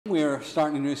We're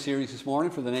starting a new series this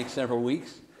morning for the next several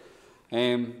weeks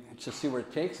to see where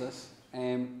it takes us.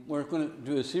 We're going to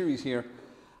do a series here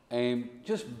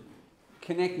just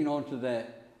connecting on to the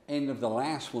end of the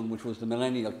last one, which was the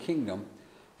Millennial Kingdom.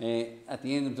 At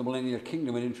the end of the Millennial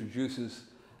Kingdom, it introduces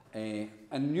a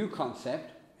new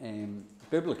concept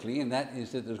biblically, and that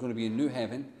is that there's going to be a new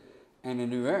heaven and a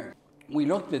new earth. We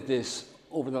looked at this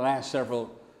over the last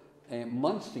several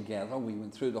months together. We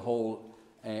went through the whole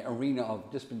arena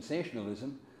of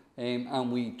dispensationalism,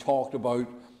 and we talked about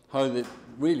how that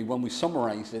really, when we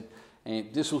summarized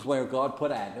it, this was where God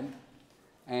put Adam,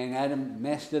 and Adam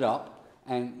messed it up,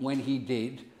 and when he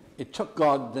did, it took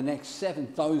God the next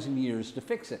 7,000 years to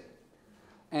fix it.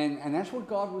 And that's what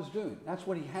God was doing. That's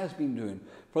what he has been doing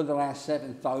for the last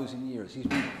 7,000 years.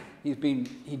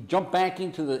 He jumped back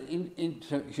into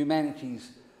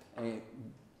humanity's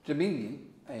dominion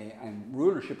and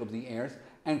rulership of the earth.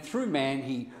 And through man,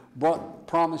 he brought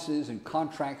promises and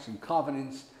contracts and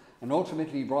covenants, and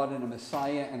ultimately brought in a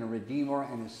Messiah and a Redeemer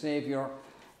and a Savior,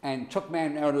 and took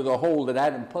man out of the hole that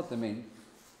Adam put them in,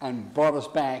 and brought us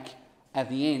back at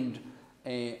the end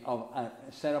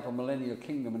set up a millennial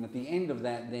kingdom. And at the end of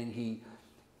that, then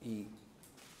he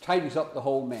tidies up the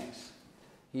whole mess.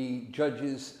 He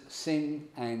judges sin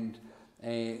and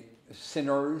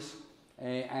sinners,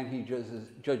 and he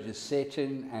judges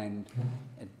Satan and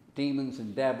demons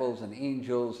and devils and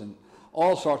angels and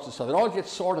all sorts of stuff. It all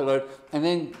gets sorted out. And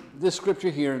then this scripture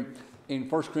here in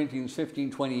 1 Corinthians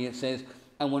 15:20, it says,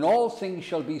 "And when all things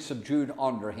shall be subdued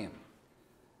under him,"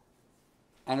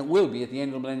 and it will be at the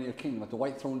end of the millennial kingdom, at the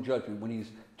white throne judgment, when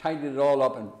he's tidied it all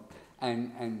up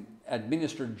and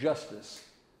administered justice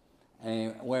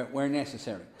where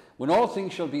necessary. "When all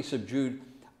things shall be subdued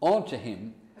unto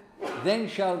him, then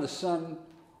shall the Son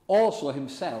also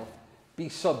himself be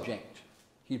subject."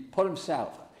 He put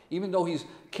himself, even though he's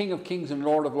King of Kings and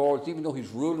Lord of Lords, even though he's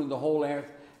ruling the whole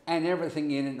earth and everything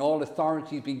in it, and all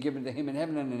authority has been given to him in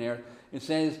heaven and in earth, it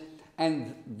says,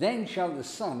 "And then shall the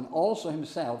Son also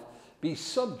himself be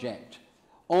subject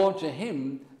unto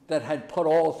him that had put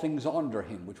all things under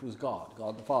him," which was God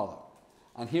the Father.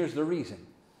 And here's the reason: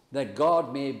 that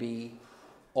God may be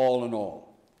all in all.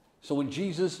 So when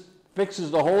Jesus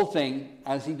fixes the whole thing,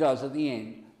 as he does at the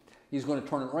end, he's going to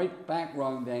turn it right back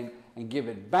round then and give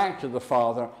it back to the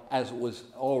Father as it was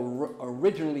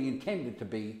originally intended to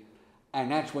be. And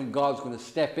that's when God's going to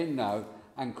step in now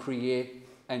and create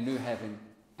a new heaven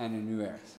and a new earth.